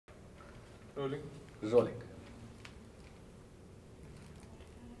Rolling. Rolling.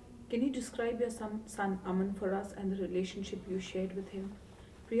 Can you describe your son Aman for us and the relationship you shared with him?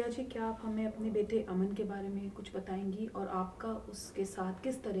 Priya ji, क्या आप हमें अपने बेटे अमन के बारे में कुछ बताएंगी और आपका उसके साथ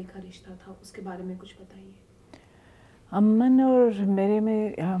किस तरह का रिश्ता था उसके बारे में कुछ बताइए। अमन और मेरे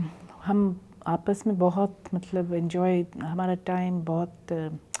में हम आपस में बहुत मतलब एंजॉय, हमारा टाइम बहुत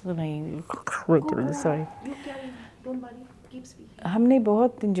नहीं सॉरी हमने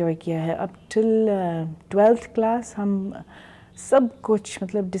बहुत इंजॉय किया है अप टिल 12th क्लास। हम सब कुछ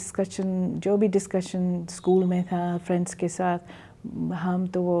मतलब डिस्कशन, जो भी डिस्कशन स्कूल में था फ्रेंड्स के साथ, हम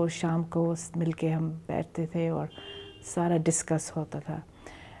तो वो शाम को मिलके हम बैठते थे और सारा डिस्कस होता था।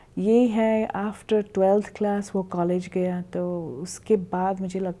 ये है आफ्टर 12th क्लास वो कॉलेज गया तो उसके बाद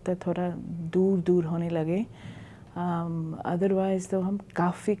मुझे लगता है थोड़ा दूर दूर होने लगे। अदरवाइज़ तो हम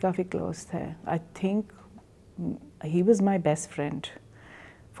काफ़ी क्लोज थे। I think he was my best friend.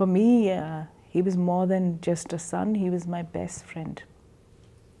 For me, he was more than just a son, he was my best friend.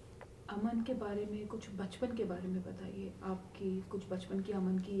 अमन के बारे में कुछ बचपन के बारे में बताइए, आपकी कुछ बचपन की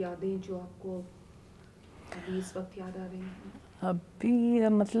अमन की यादें जो आपको अभी इस वक्त याद आ रही हैं। अभी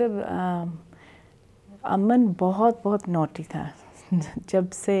मतलब अमन बहुत नॉटी था। जब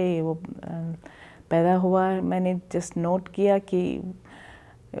से वो पैदा हुआ मैंने जस्ट नोट किया कि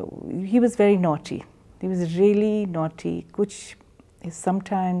he was very naughty. He was really naughty. कुछ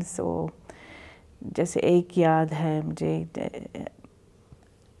sometimes वो जैसे एक याद है मुझे,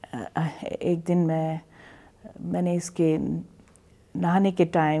 एक दिन मैंने इसके नहाने के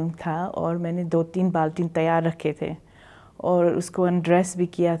टाइम था और मैंने 2-3 बाल्टी तैयार रखे थे और उसको अनड्रेस भी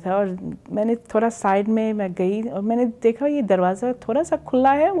किया था और मैंने थोड़ा साइड में मैं गई और मैंने देखा ये दरवाज़ा थोड़ा सा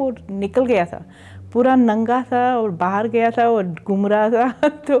खुला है, वो निकल गया था, पूरा नंगा था और बाहर गया था और घूम रहा था।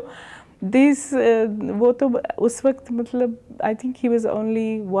 तो वो तो उस वक्त मतलब I think he was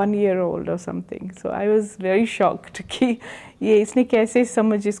only 1 year old और something. So I was very shocked कि ये इसने कैसे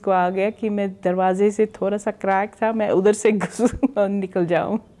समझ इसको आ गया कि मैं दरवाजे से थोड़ा सा क्रैक था, मैं उधर से निकल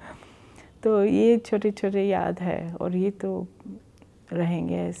जाऊं। तो ये छोटे याद है और ये तो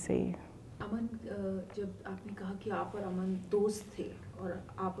रहेंगे ऐसे ही। अमन, जब आपने कहा कि आप और अमन दोस्त थे और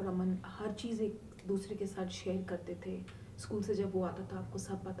आप और अमन हर चीज़ एक दूसरे के साथ शेयर करते थे, स्कूल से जब वो आता था आपको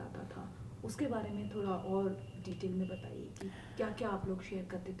सब बताता था, उसके बारे में थोड़ा और डिटेल में बताइए कि क्या क्या आप लोग शेयर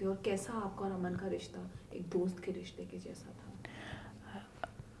करते थे और कैसा आपका और अमन का रिश्ता एक दोस्त के रिश्ते के जैसा था।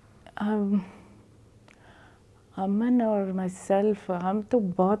 अमन और माई सेल्फ हम तो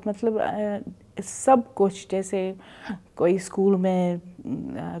बहुत मतलब सब कुछ, जैसे कोई स्कूल में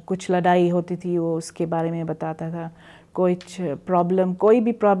कुछ लड़ाई होती थी वो उसके बारे में बताता था, कुछ प्रॉब्लम, कोई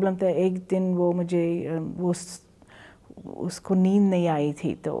भी प्रॉब्लम था। एक दिन वो मुझे उसको नींद नहीं आई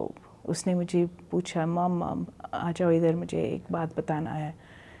थी तो उसने मुझे पूछा, मम आ जाओ इधर, मुझे एक बात बताना है।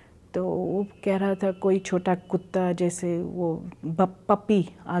 तो वो कह रहा था कोई छोटा कुत्ता जैसे वो पपी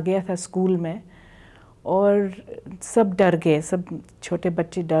आ गया था स्कूल में और सब डर गए, सब छोटे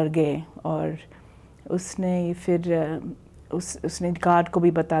बच्चे डर गए और उसने फिर उसने गार्ड को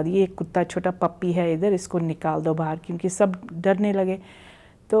भी बता दिया एक कुत्ता छोटा पप्पी है इधर, इसको निकाल दो बाहर, क्योंकि सब डरने लगे।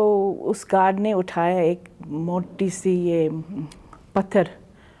 तो उस गार्ड ने उठाया एक मोटी सी ये पत्थर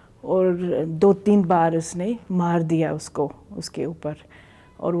और 2-3 बार उसने मार दिया उसको, उसके ऊपर,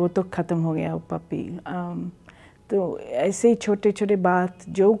 और वो तो ख़त्म हो गया वो पपी। तो ऐसे ही छोटे बात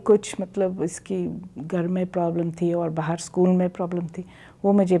जो कुछ मतलब इसकी घर में प्रॉब्लम थी और बाहर स्कूल में प्रॉब्लम थी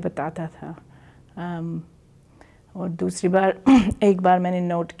वो मुझे बताता था। और दूसरी बार एक बार मैंने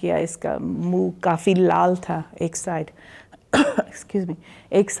नोट किया इसका मुंह काफ़ी लाल था, एक साइड एक्सक्यूज़ मी,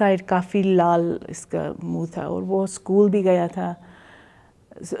 एक साइड काफ़ी लाल इसका मुंह था और वो स्कूल भी गया था।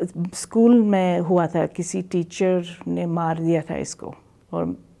 स्कूल में हुआ था, किसी टीचर ने मार दिया था इसको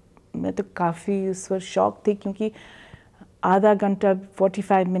और मैं तो काफ़ी उस वक्त शॉक थी, क्योंकि आधा घंटा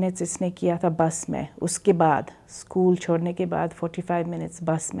 45 मिनट्स इसने किया था बस में, उसके बाद स्कूल छोड़ने के बाद 45 मिनट्स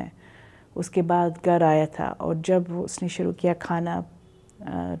बस में, उसके बाद घर आया था और जब उसने शुरू किया खाना,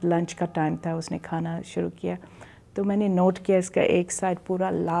 लंच का टाइम था, उसने खाना शुरू किया तो मैंने नोट किया इसका एक साइड पूरा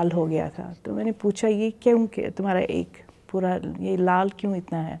लाल हो गया था। तो मैंने पूछा ये क्यों, तुम्हारा एक पूरा ये लाल क्यों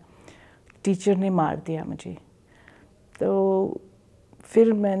इतना है? टीचर ने मार दिया मुझे। तो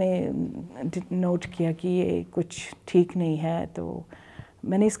फिर मैंने नोट किया कि ये कुछ ठीक नहीं है, तो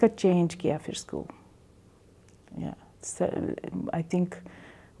मैंने इसका चेंज किया फिर school. I think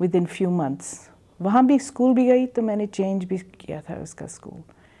with in few months वहाँ भी स्कूल भी गई तो मैंने चेंज भी किया था उसका स्कूल।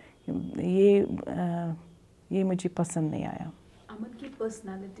 ये मुझे पसंद नहीं आया। अमन की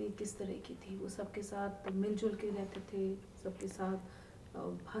पर्सनालिटी किस तरह की थी? वो सबके साथ मिलजुल के रहते थे, सबके साथ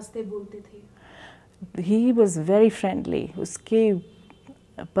हंसते बोलते थे? He was very friendly. उसके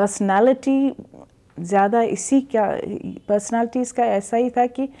पर्सनालिटी ज़्यादा इसी क्या पर्सनालिटी इसका ऐसा ही था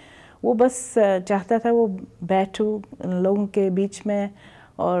कि वो बस चाहता था वो बैठूं लोगों के बीच में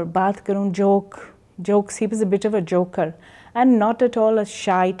और बात करूं jokes. He was a bit of a joker and not at all a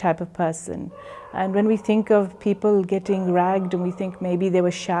shy type of person. And when we think of people getting ragged and we think maybe they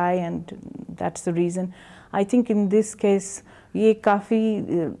were shy and that's the reason, I think in this case ये काफ़ी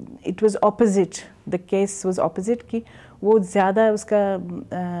it was opposite. The case was opposite कि वो ज़्यादा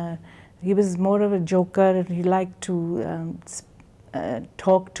उसका he was more of a joker. He liked to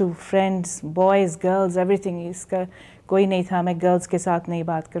talk to friends, boys, girls, everything. इसका कोई नहीं था मैं girls के साथ नहीं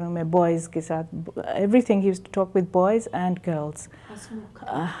बात करूँ, मैं boys के साथ everything. He used to talk with boys and girls.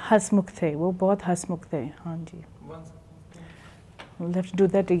 हंसमुख थे वो, बहुत हंसमुख थे. हाँ जी. We'll have to do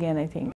that again, I think.